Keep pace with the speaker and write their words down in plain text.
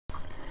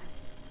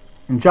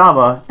In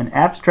Java, an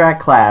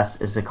abstract class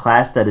is a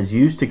class that is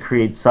used to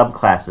create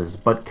subclasses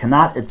but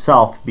cannot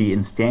itself be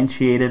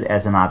instantiated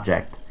as an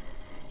object.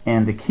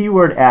 And the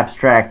keyword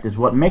abstract is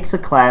what makes a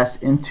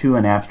class into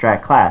an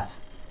abstract class.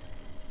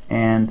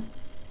 And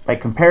by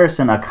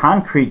comparison, a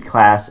concrete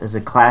class is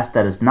a class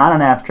that is not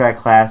an abstract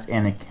class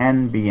and it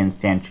can be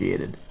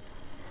instantiated.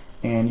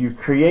 And you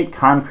create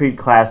concrete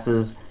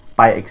classes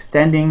by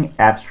extending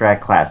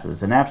abstract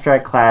classes. An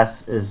abstract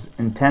class is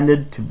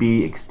intended to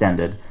be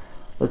extended.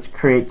 Let's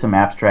create some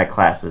abstract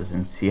classes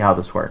and see how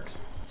this works.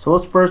 So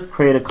let's first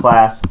create a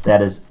class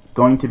that is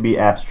going to be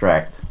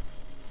abstract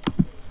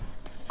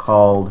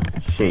called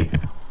shape.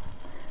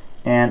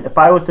 And if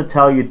I was to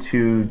tell you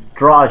to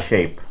draw a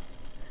shape,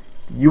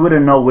 you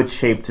wouldn't know which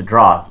shape to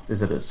draw.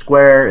 Is it a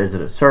square? Is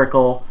it a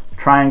circle?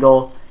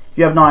 Triangle?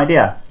 You have no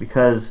idea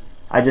because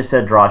I just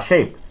said draw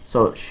shape.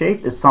 So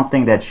shape is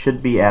something that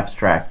should be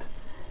abstract.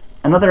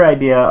 Another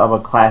idea of a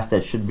class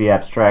that should be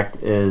abstract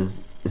is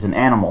an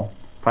animal.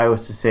 If I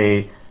was to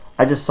say,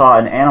 I just saw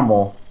an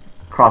animal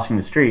crossing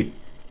the street,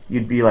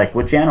 you'd be like,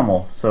 which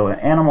animal? So an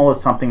animal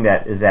is something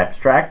that is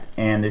abstract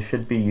and it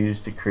should be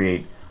used to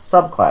create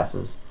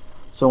subclasses.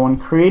 So when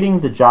creating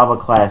the Java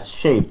class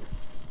shape,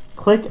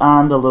 click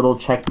on the little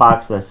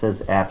checkbox that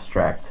says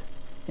abstract.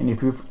 And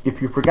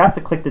if you forgot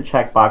to click the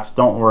checkbox,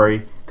 don't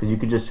worry, because you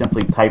could just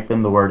simply type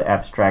in the word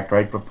abstract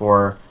right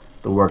before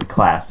the word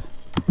class.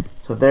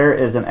 So there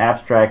is an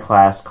abstract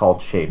class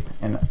called shape.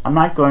 And I'm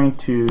not going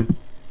to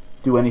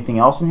do anything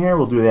else in here.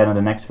 We'll do that in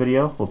the next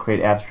video. We'll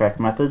create abstract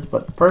methods.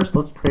 But first,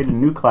 let's create a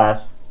new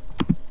class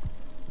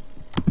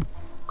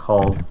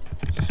called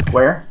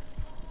square.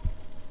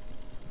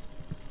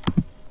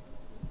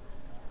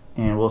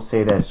 And we'll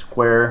say that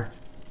square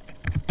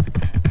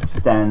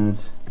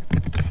extends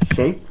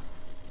shape.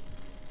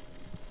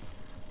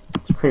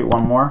 Let's create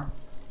one more.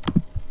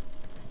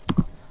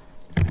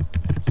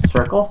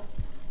 Circle.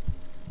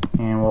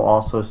 And we'll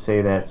also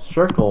say that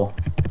circle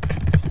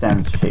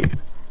extends shape.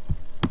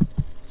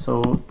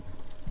 So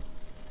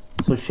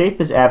shape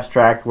is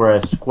abstract,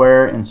 whereas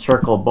square and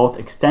circle both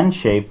extend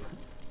shape,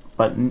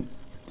 but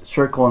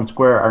circle and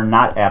square are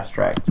not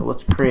abstract. So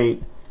let's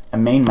create a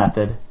main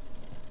method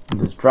in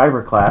this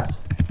driver class.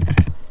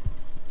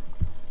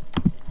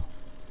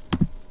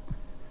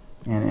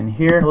 And in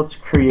here, let's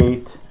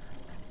try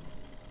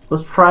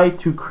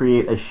to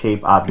create a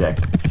shape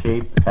object.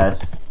 Shape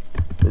s,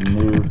 the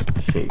new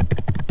shape.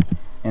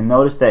 And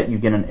notice that you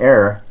get an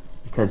error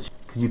because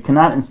you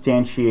cannot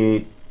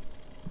instantiate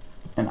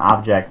an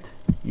object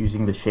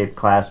using the shape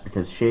class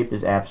because shape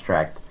is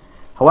abstract.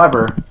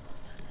 However,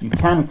 you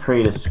can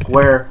create a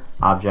square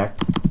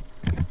object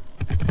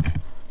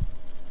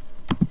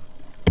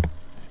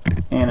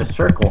and a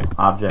circle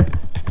object.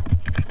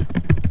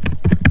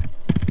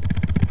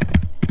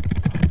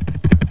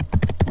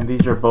 And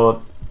these are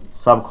both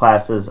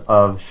subclasses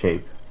of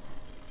shape.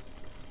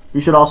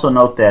 You should also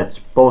note that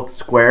both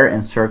square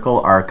and circle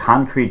are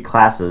concrete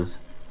classes,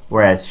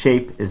 whereas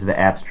shape is the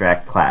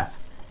abstract class.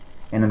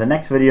 And in the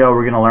next video,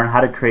 we're going to learn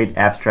how to create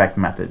abstract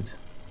methods.